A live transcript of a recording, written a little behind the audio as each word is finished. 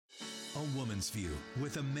A Woman's View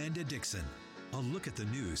with Amanda Dixon. A look at the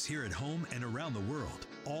news here at home and around the world,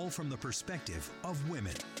 all from the perspective of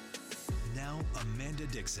women. Now, Amanda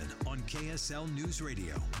Dixon on KSL News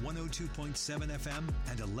Radio, 102.7 FM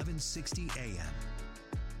and 1160 AM.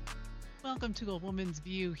 Welcome to A Woman's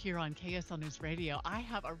View here on KSL News Radio. I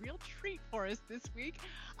have a real treat for us this week.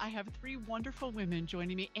 I have three wonderful women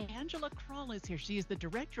joining me. Angela Kroll is here. She is the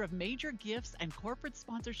Director of Major Gifts and Corporate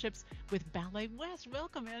Sponsorships with Ballet West.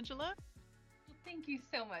 Welcome, Angela. Well, thank you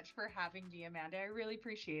so much for having me, Amanda. I really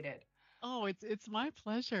appreciate it. Oh, it's my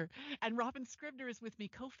pleasure. And Robin Scribner is with me,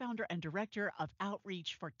 co-founder and director of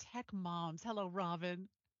outreach for Tech Moms. Hello, Robin.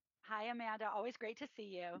 Hi, Amanda. Always great to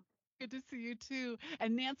see you. Good to see you too.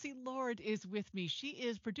 And Nancy Lord is with me. She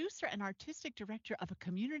is producer and artistic director of a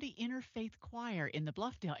community interfaith choir in the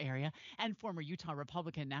Bluffdale area and former Utah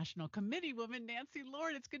Republican National Committee woman. Nancy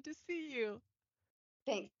Lord, it's good to see you.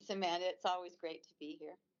 Thanks, Amanda. It's always great to be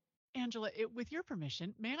here. Angela, with your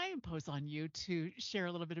permission, may I impose on you to share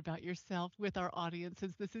a little bit about yourself with our audience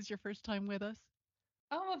since this is your first time with us?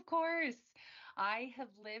 Oh, of course. I have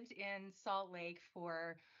lived in Salt Lake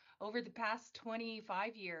for over the past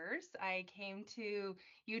 25 years. I came to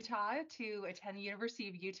Utah to attend the University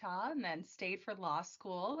of Utah and then stayed for law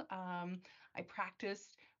school. I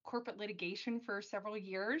practiced corporate litigation for several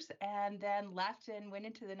years and then left and went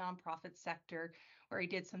into the nonprofit sector where I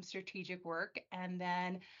did some strategic work. And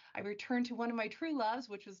then I returned to one of my true loves,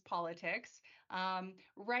 which was politics.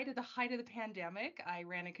 Right at the height of the pandemic, I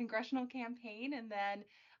ran a congressional campaign. And then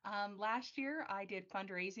last year, I did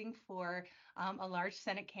fundraising for a large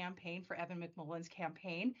Senate campaign for Evan McMullen's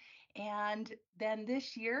campaign. And then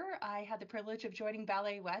this year, I had the privilege of joining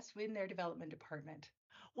Ballet West in their development department.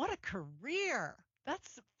 What a career.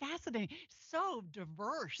 That's fascinating. So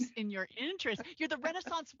diverse in your interests. You're the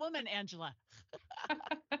Renaissance woman, Angela.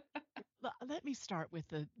 Let me start with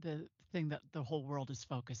the thing that the whole world is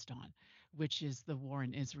focused on, which is the war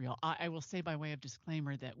in Israel. I will say by way of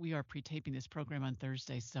disclaimer that we are pre-taping this program on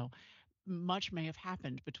Thursday, so much may have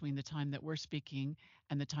happened between the time that we're speaking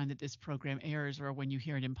and the time that this program airs or when you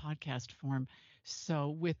hear it in podcast form. So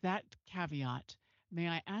with that caveat, may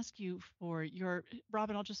I ask you for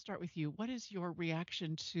Robin, I'll just start with you. What is your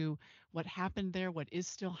reaction to what happened there? What is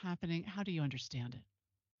still happening? How do you understand it?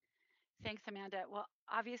 Thanks, Amanda. Well,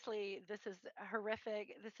 obviously, this is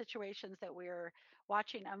horrific, the situations that we're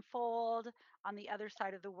watching unfold on the other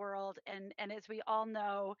side of the world. And as we all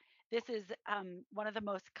know, this is one of the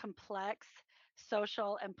most complex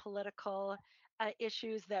social and political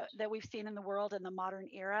issues that we've seen in the world in the modern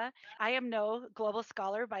era. I am no global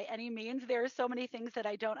scholar by any means. There are so many things that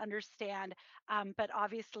I don't understand, but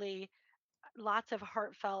obviously, lots of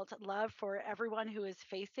heartfelt love for everyone who is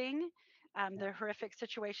facing the horrific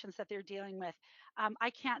situations that they're dealing with. I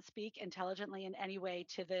can't speak intelligently in any way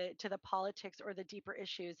to the politics or the deeper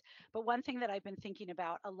issues, but one thing that I've been thinking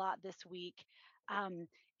about a lot this week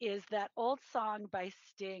is that old song by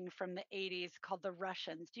Sting from the 80s called The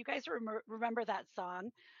Russians. Do you guys remember that song?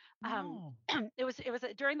 No. It was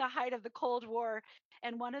during the height of the Cold War,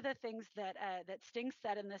 and one of the things that Sting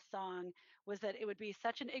said in this song was that it would be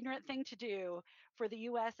such an ignorant thing to do for the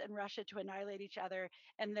U.S. and Russia to annihilate each other.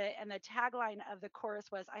 And the tagline of the chorus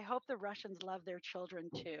was, "I hope the Russians love their children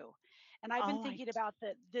too." And I've been thinking about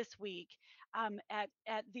that this week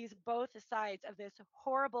at these both sides of this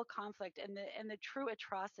horrible conflict and the true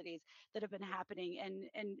atrocities that have been happening,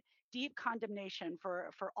 and deep condemnation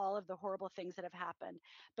for all of the horrible things that have happened.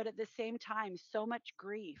 But at the same time, so much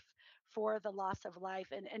grief for the loss of life.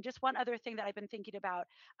 And just one other thing that I've been thinking about,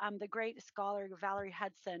 the great scholar Valerie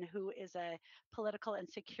Hudson, who is a political and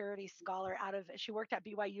security scholar she worked at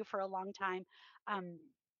BYU for a long time.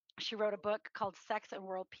 She wrote a book called Sex and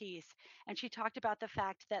World Peace, and she talked about the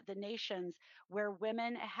fact that the nations where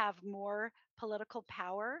women have more political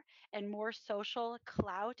power and more social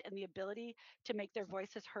clout and the ability to make their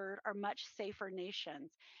voices heard are much safer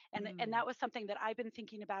nations. And that was something that I've been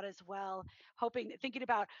thinking about as well, thinking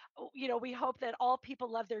about, we hope that all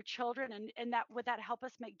people love their children, and that would that help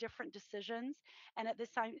us make different decisions, and at the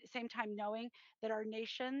same time knowing that our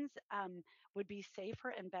nations would be safer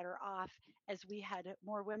and better off as we had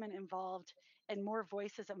more women involved and more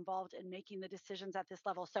voices involved in making the decisions at this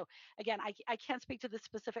level. So again, I can't speak to the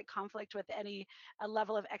specific conflict with any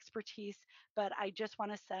level of expertise, but I just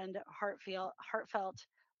want to send heartfelt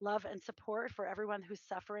love and support for everyone who's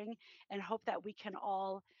suffering, and hope that we can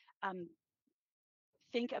all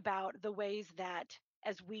think about the ways that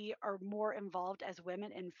as we are more involved as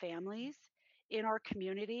women in families, in our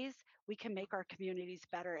communities, we can make our communities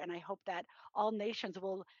better. And I hope that all nations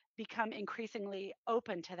will become increasingly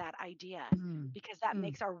open to that idea, because that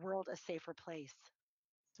makes our world a safer place.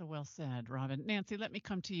 So well said, Robin. Nancy, let me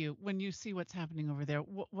come to you. When you see what's happening over there,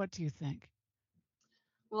 what do you think?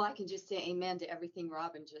 Well, I can just say amen to everything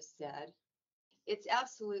Robin just said. It's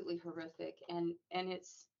absolutely horrific, and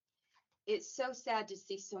it's so sad to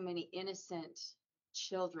see so many innocent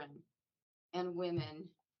children and women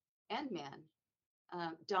and men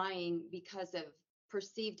dying because of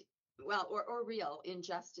perceived, well, or real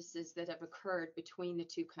injustices that have occurred between the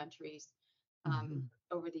two countries Hmm.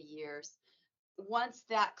 over the years. Once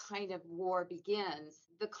that kind of war begins,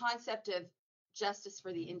 the concept of justice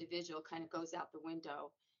for the individual kind of goes out the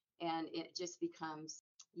window, and it just becomes,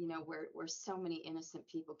 where so many innocent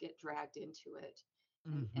people get dragged into it.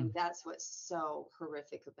 And Hmm. that's what's so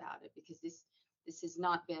horrific about it, because this has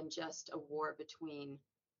not been just a war between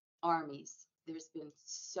armies. There's been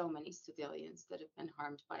so many civilians that have been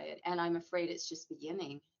harmed by it, and I'm afraid it's just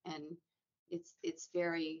beginning, and it's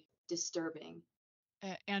very disturbing.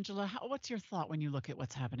 Angela, what's your thought when you look at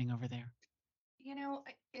what's happening over there?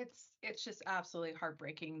 It's just absolutely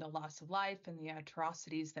heartbreaking, the loss of life and the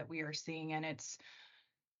atrocities that we are seeing, and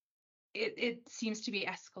it seems to be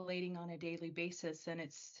escalating on a daily basis, and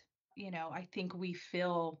I think we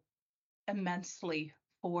feel immensely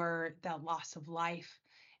for that loss of life,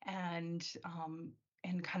 and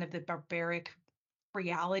kind of the barbaric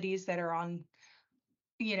realities that are on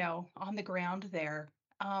the ground there.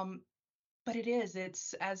 But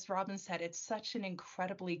it's, as Robin said, it's such an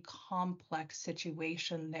incredibly complex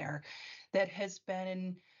situation there that has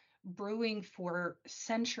been brewing for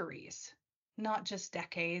centuries, not just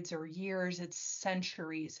decades or years, it's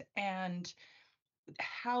centuries. And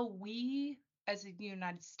how we as the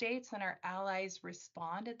United States and our allies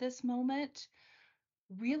respond at this moment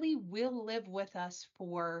really will live with us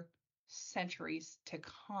for centuries to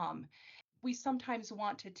come. We sometimes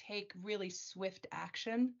want to take really swift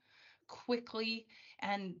action quickly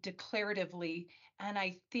and declaratively. And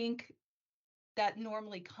I think that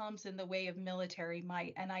normally comes in the way of military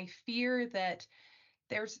might. And I fear that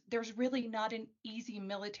there's really not an easy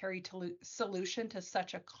military solution to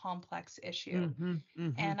such a complex issue. Hmm. Hmm.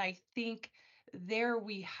 And I think there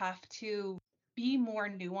we have to be more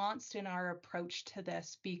nuanced in our approach to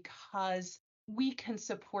this, because we can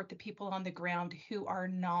support the people on the ground who are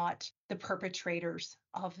not the perpetrators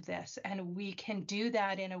of this. And we can do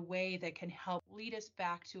that in a way that can help lead us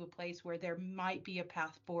back to a place where there might be a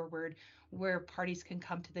path forward, where parties can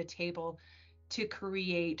come to the table to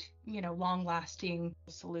create, long lasting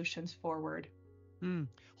solutions forward. Mm.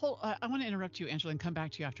 I want to interrupt you, Angela, and come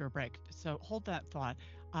back to you after a break. So hold that thought.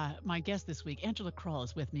 My guest this week, Angela Kroll,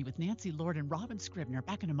 is with me with Nancy Lord and Robin Scribner.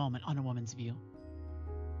 Back in a moment on A Woman's View.